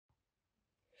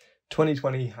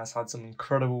2020 has had some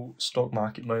incredible stock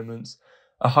market moments.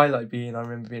 A highlight being, I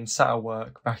remember being sat at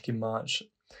work back in March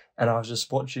and I was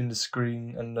just watching the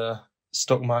screen and the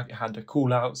stock market had the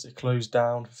call outs. It closed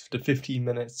down to 15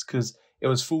 minutes because it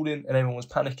was falling and everyone was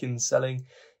panicking and selling.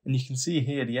 And you can see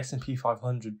here the S&P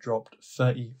 500 dropped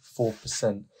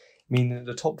 34%, meaning that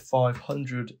the top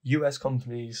 500 US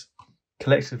companies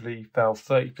collectively fell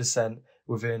 30%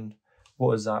 within,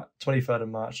 23rd of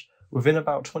March. Within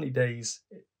about 20 days,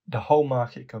 the whole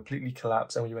market completely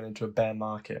collapsed and we went into a bear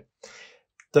market.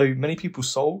 Though many people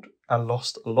sold and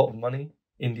lost a lot of money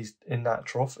in that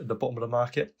trough at the bottom of the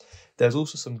market, there's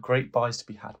also some great buys to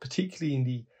be had, particularly in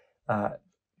the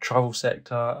travel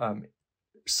sector,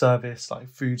 service like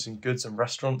foods and goods and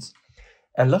restaurants.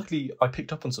 And luckily, I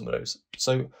picked up on some of those.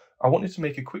 So I wanted to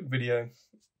make a quick video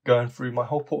going through my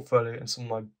whole portfolio and some of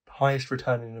my highest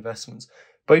returning investments,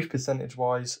 both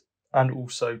percentage-wise and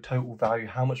also total value,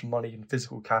 how much money in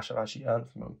physical cash I've actually earned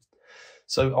from them.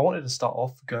 So I wanted to start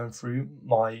off going through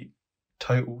my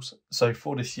totals. So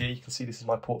for this year, you can see this is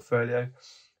my portfolio.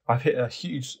 I've hit a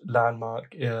huge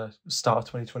landmark start of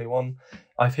 2021.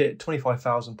 I've hit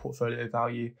 25,000 portfolio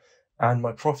value and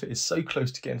my profit is so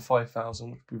close to getting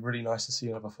 5,000, which would be really nice to see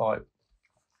another 5.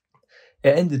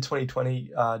 It ended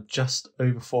 2020 just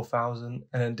over 4,000,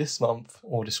 and then this month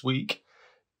or this week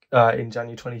in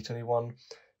January 2021,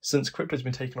 since crypto has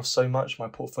been taken off so much, my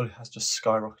portfolio has just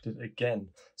skyrocketed again.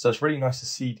 So it's really nice to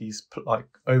see these put like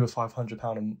over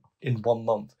 £500 in 1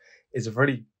 month. It's a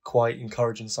really quite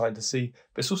encouraging sign to see,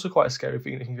 but it's also quite a scary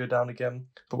thing that it can go down again.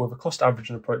 But with a cost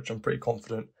averaging approach, I'm pretty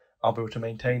confident I'll be able to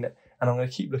maintain it. And I'm going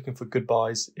to keep looking for good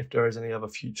buys if there is any other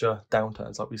future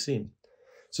downturns like we've seen.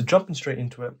 So jumping straight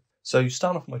into it. So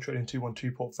starting off with my Trading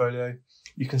 212 portfolio,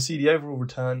 you can see the overall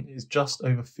return is just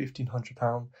over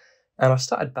 £1,500. And I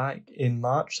started back in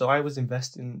March, so I was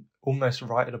investing almost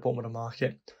right at the bottom of the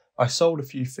market. I sold a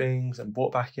few things and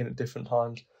bought back in at different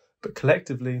times, but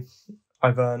collectively,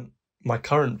 I've earned my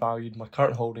current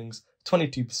holdings,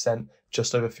 22%,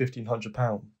 just over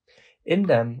 £1,500. In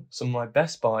them, some of my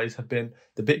best buys have been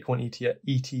the Bitcoin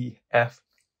ETF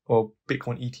or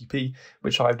Bitcoin ETP,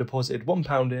 which I've deposited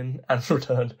 £1 in and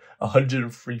returned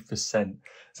 103%.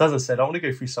 So as I said, I want to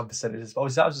go through some percentages, but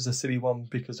obviously that was just a silly one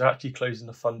because they're actually closing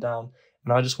the fund down.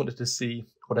 And I just wanted to see,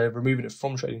 or they're removing it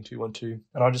from Trading 212.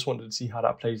 And I just wanted to see how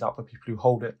that plays out for people who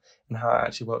hold it and how it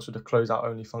actually works with the closeout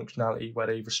only functionality where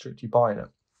they restrict you buying it.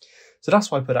 So that's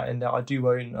why I put that in there. I do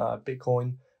own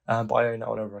Bitcoin, but I own that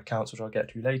on other accounts, which I'll get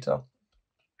to later.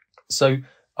 So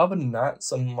other than that,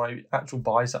 some of my actual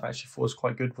buys that I actually thought was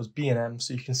quite good was B&M.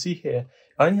 So you can see here,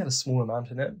 I only had a small amount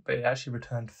in it, but it actually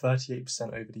returned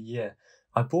 38% over the year.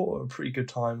 I bought at a pretty good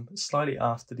time, slightly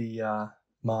after the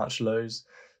March lows.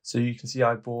 So you can see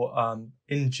I bought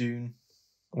in June,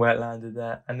 where it landed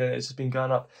there, and then it's just been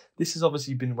going up. This has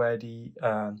obviously been where the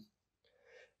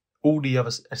all the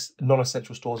other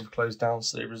non-essential stores have closed down.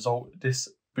 So this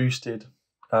boosted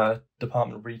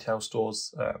department of retail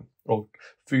stores or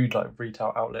food like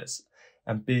retail outlets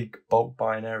and big bulk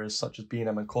buying areas such as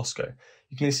B&M and Costco.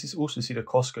 You can also see the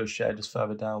Costco share just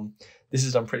further down. This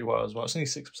has done pretty well as well. It's only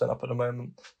 6% up at the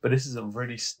moment, but this is a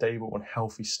really stable and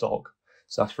healthy stock.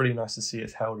 So that's really nice to see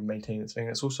it's held and maintained its thing.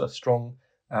 It's also a strong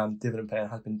dividend payer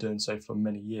and has been doing so for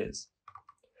many years.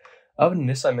 Other than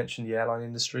this, I mentioned the airline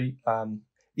industry.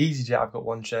 EasyJet, I've got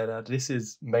 1 share there. This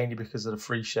is mainly because of the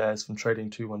free shares from Trading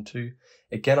 212.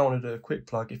 Again, I want to do a quick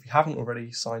plug. If you haven't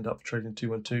already signed up for Trading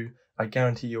 212, I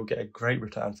guarantee you'll get a great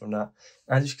return from that.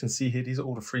 As you can see here, these are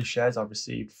all the free shares I've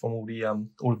received from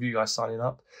all of you guys signing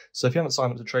up. So if you haven't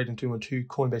signed up to Trading 212,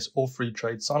 Coinbase or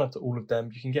FreeTrade, sign up to all of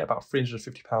them. You can get about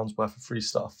 £350 worth of free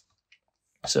stuff.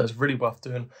 So it's really worth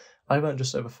doing. I've earned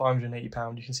just over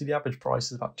 £580. You can see the average price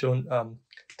is about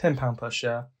 £10 per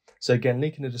share. So again,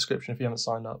 link in the description if you haven't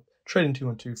signed up. Trading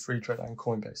 212, FreeTrade and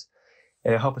Coinbase.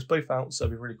 It'll help us both out, so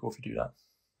it'd be really cool if you do that.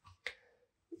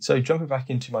 So jumping back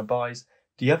into my buys,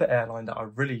 the other airline that I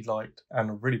really liked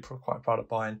and I'm really quite proud of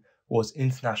buying was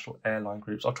International Airline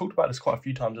Groups. I've talked about this quite a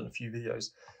few times in a few videos,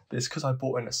 but it's because I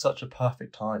bought in at such a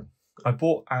perfect time. I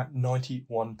bought at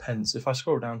 91 pence. If I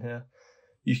scroll down here,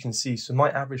 you can see, so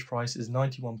my average price is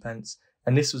 91 pence,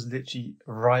 and this was literally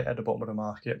right at the bottom of the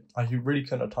market. I really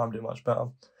couldn't have timed it much better.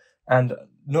 And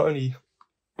not only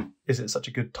is it such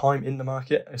a good time in the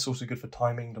market, it's also good for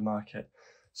timing the market.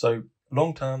 So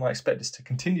long term, I expect this to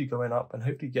continue going up and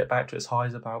hopefully get back to its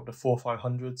highs about the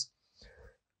 400-500s.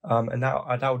 And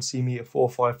that would see me a 4 or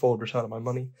 5-fold return on my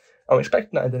money. I'm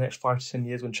expecting that in the next 5 to 10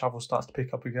 years when travel starts to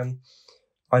pick up again.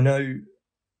 I know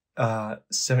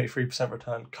 73%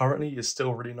 return currently is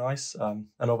still really nice. And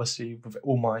obviously with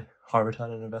all my high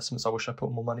returning investments, I wish I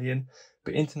put more money in.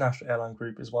 But International Airline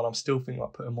Group is one I'm still thinking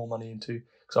about putting more money into,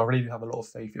 because I really do have a lot of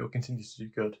faith it will continue to do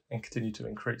good and continue to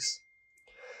increase.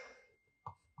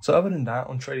 So other than that,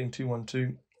 on Trading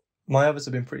 212, my others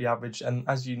have been pretty average. And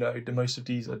as you know, the most of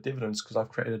these are dividends because I've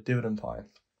created a dividend pie.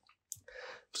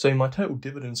 So my total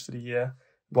dividends for the year,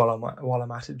 while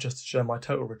I'm at it, just to show my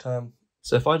total return.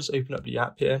 So if I just open up the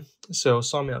app here, so I'll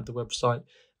sign me up the website,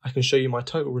 I can show you my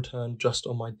total return just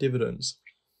on my dividends.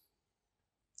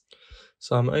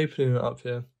 So I'm opening it up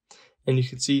here, and you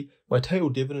can see my total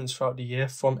dividends throughout the year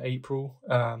from April.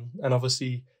 And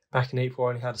obviously back in April,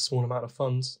 I only had a small amount of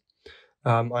funds.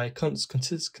 I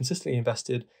consistently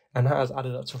invested, and that has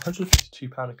added up to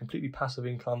 £152 of completely passive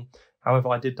income. However,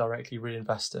 I did directly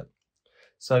reinvest it.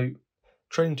 So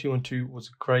Trading 212 was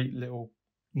a great little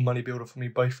money builder for me,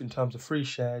 both in terms of free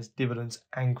shares, dividends,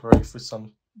 and growth with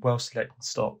some well-selected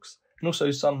stocks, and also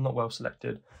some not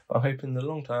well-selected. But I'm hoping in the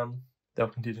long term they'll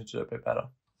continue to do a bit better.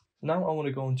 Now I want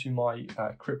to go on to my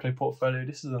crypto portfolio.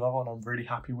 This is another one I'm really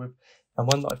happy with, and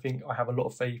one that I think I have a lot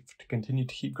of faith to continue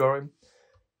to keep growing.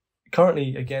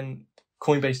 Currently, again,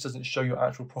 Coinbase doesn't show your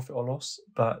actual profit or loss,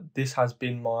 but this has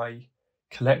been my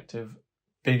collective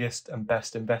biggest and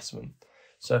best investment.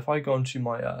 So if I go onto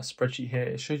my spreadsheet here,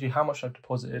 it shows you how much I've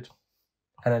deposited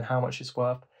and then how much it's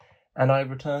worth. And I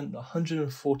returned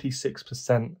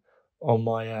 146% on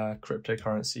my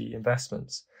cryptocurrency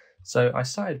investments. So I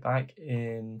started back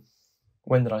in,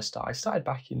 when did I start? I started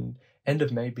back in end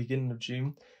of May, beginning of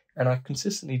June. And I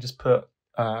consistently just put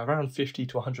around £50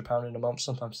 to £100 in a month,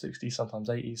 sometimes 60,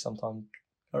 sometimes 80, sometimes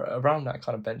around that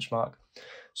kind of benchmark.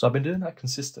 So I've been doing that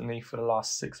consistently for the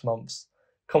last 6 months,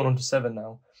 coming on to 7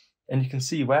 now. And you can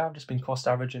see where I've just been cost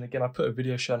averaging. Again, I put a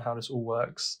video showing how this all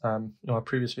works in my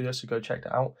previous video, so go check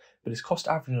that out. But it's cost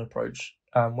averaging approach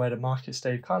where the market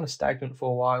stayed kind of stagnant for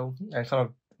a while and kind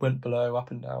of went below,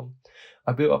 up and down.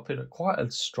 I built up in quite a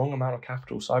strong amount of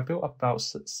capital. So I built up about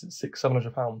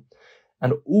 £600-700.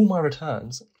 And all my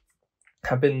returns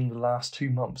have been in the last 2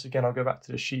 months. Again, I'll go back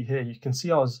to the sheet here. You can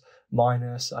see I was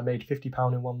minus. I made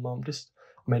 £50 in 1 month.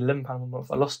 I made £11 a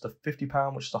month. I lost the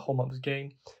 £50, which is a whole month's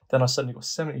gain. Then I suddenly got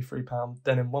 £73.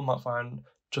 Then in 1 month, I earned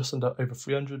just under over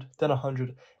 300, then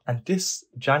 100. And this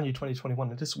January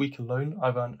 2021, in this week alone,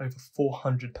 I've earned over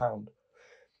 £400.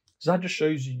 So that just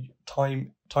shows you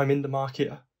time in the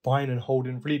market, buying and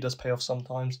holding really does pay off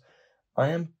sometimes. I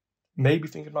am maybe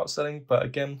thinking about selling, but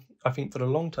again, I think for the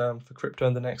long term, for crypto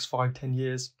in the next 5-10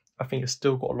 years, I think it's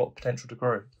still got a lot of potential to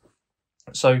grow.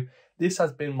 So this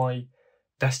has been my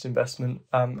best investment.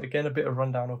 Again, a bit of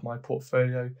rundown of my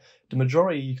portfolio. The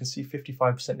majority, you can see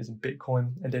 55% is in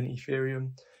Bitcoin and then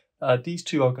Ethereum. These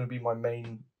two are going to be my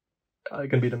main,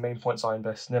 the main points I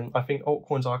invest in. I think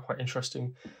altcoins are quite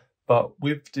interesting, but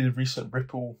with the recent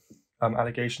Ripple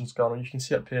allegations going on, you can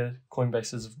see up here,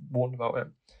 Coinbase has warned about it.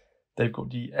 They've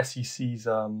got the SEC's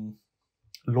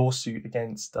lawsuit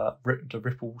against the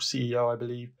Ripple CEO, I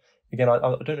believe. Again, I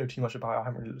don't know too much about it. I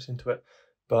haven't really looked into it,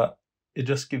 but it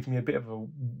just gives me a bit of a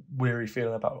weary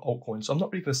feeling about altcoins. So I'm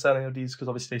not really going to sell any of these because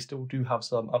obviously they still do have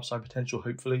some upside potential,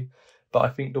 hopefully. But I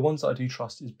think the ones that I do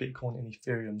trust is Bitcoin and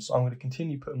Ethereum. So I'm going to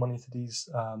continue putting money into these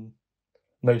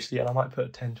mostly, and I might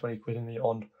put 10-20 quid in the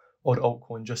odd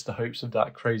altcoin just the hopes of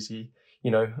that crazy,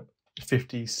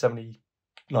 50-70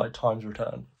 times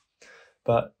return.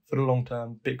 But for the long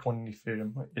term, Bitcoin and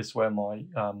Ethereum is where my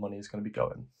money is going to be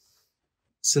going.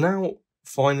 So now,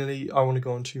 finally, I want to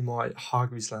go on to my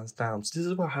Hargreaves Lansdown. So this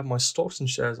is where I have my stocks and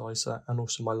shares ISA and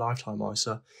also my lifetime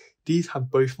ISA. These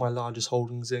have both my largest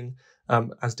holdings in,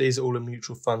 as these are all in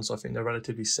mutual funds, so I think they're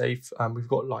relatively safe. We've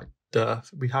got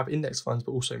we have index funds,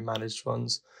 but also managed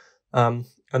funds. And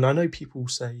I know people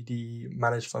say the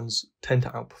managed funds tend to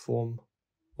outperform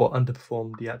or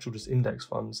underperform the actual just index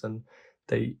funds, and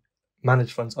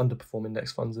managed funds underperform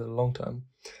index funds in the long term.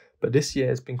 But this year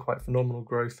has been quite phenomenal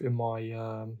growth in my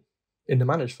in the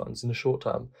managed funds in the short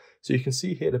term. So you can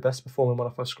see here the best performing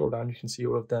one. If I scroll down, you can see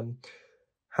all of them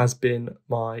has been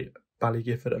my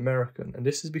Gifford American. And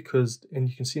this is because, and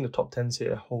you can see in the top 10s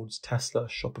here, holds Tesla,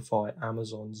 Shopify,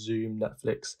 Amazon, Zoom,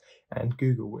 Netflix, and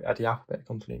Google at the Alphabet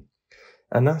company.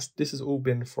 And this has all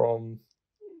been from,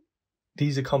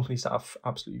 these are companies that have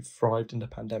absolutely thrived in the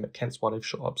pandemic, hence why they've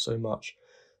shot up so much.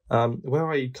 Where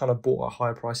I kind of bought at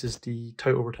higher prices, the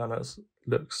total return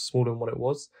looks smaller than what it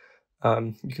was.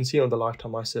 You can see on the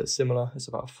lifetime ISA it's similar. It's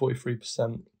about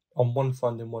 43% on one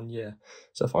fund in 1 year.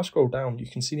 So if I scroll down, you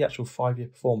can see the actual 5-year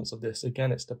performance of this.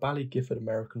 Again, it's the Gifford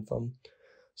American Fund.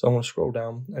 So I'm going to scroll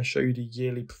down and show you the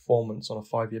yearly performance on a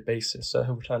 5-year basis. So it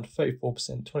have returned 34%,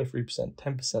 23%,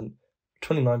 10%,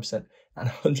 29%, and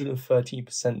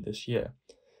 113% this year.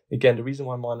 Again, the reason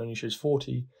why mine only shows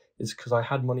 40 is because I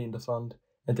had money in the fund,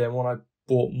 and then when I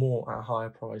bought more at a higher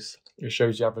price, it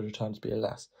shows the average return to be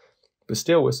less. But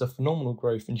still, it's a phenomenal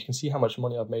growth, and you can see how much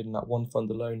money I've made in that one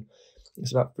fund alone.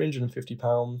 It's about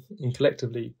 £350, and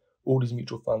collectively, all these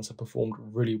mutual funds have performed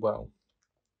really well.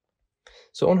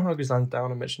 So on Hargreaves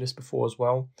Lansdown, I mentioned this before as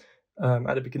well.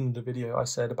 At the beginning of the video, I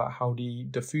said about how the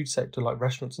food sector, like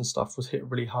restaurants and stuff, was hit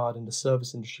really hard in the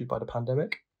service industry by the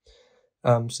pandemic.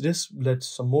 So this led to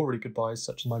some more really good buys,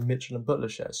 such as my Mitchell and Butler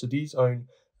shares. So these own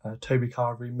Toby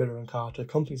Carvery, Miller and Carter,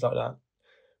 companies like that,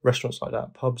 restaurants like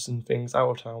that, pubs and things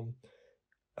out of town.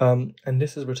 And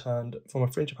this has returned, from a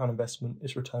 £300 investment,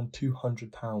 it's returned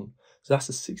 £200. So that's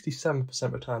a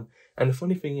 67% return. And the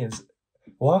funny thing is,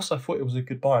 whilst I thought it was a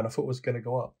good buy and I thought it was going to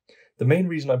go up, the main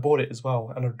reason I bought it as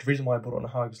well, and the reason why I bought it on the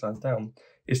Hargreaves Lansdown,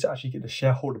 is to actually get the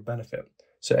shareholder benefit.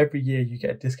 So every year you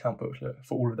get a discount booklet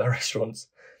for all of their restaurants.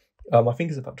 I think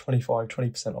it's about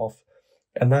 20% off.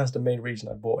 And that's the main reason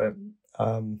I bought it,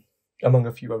 among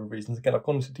a few other reasons. Again, I've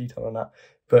gone into detail on that.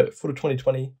 But for the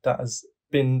 2020, that has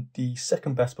been the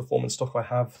second best performance stock I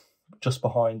have, just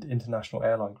behind International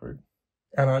Airline Group.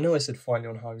 And I know I said finally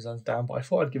on Hargreaves Lansdown, but I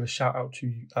thought I'd give a shout out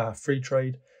to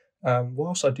FreeTrade.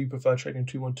 Whilst I do prefer trading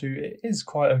 212, it is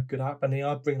quite a good app, and they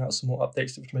are bringing out some more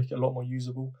updates to make it a lot more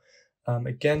usable.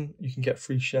 Again, you can get a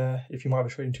free share. If you might have a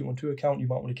trading 212 account, you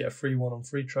might want to get a free one on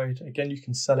FreeTrade. Again, you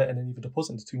can sell it and then either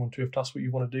deposit into 212 if that's what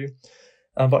you want to do.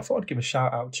 But I thought I'd give a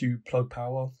shout out to Plug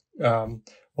Power.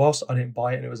 Whilst I didn't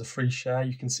buy it and it was a free share,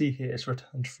 you can see here it's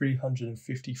returned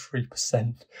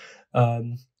 353%,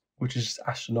 which is just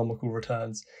astronomical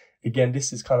returns. Again,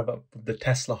 this is kind of up with the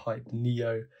Tesla hype, the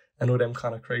NEO, and all them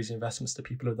kind of crazy investments that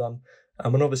people have done.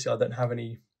 And obviously I don't have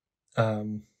any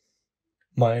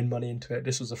my own money into it.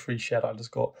 This was a free share that I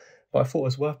just got, but I thought it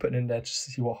was worth putting in there just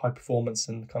to see what high performance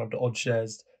and kind of the odd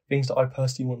shares, things that I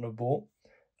personally wouldn't have bought,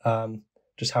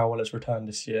 just how well it's returned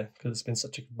this year, because it's been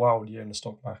such a wild year in the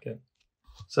stock market.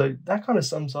 So that kind of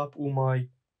sums up all my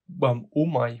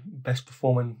best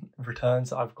performing returns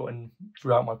that I've gotten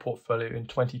throughout my portfolio in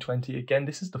 2020. Again,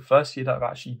 this is the first year that I've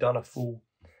actually done a full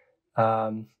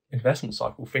investment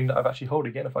cycle thing that I've actually held.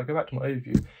 Again, if I go back to my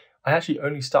overview, I actually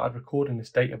only started recording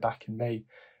this data back in May,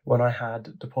 when I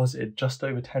had deposited just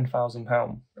over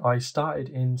 £10,000. I started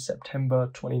in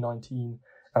September 2019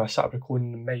 and I started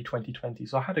recording in May 2020.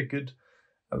 So I had a good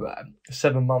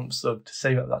 7 months to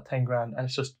save up that 10 grand, and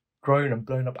it's just grown and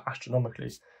blown up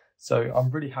astronomically. So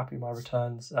I'm really happy with my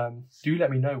returns. Do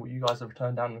let me know what you guys have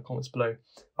returned down in the comments below.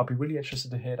 I'll be really interested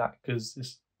to hear that, because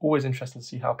it's always interesting to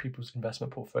see how people's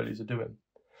investment portfolios are doing.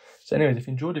 So anyways, if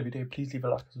you enjoyed the video, please leave a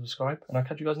like and subscribe, and I'll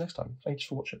catch you guys next time. Thanks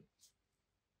for watching.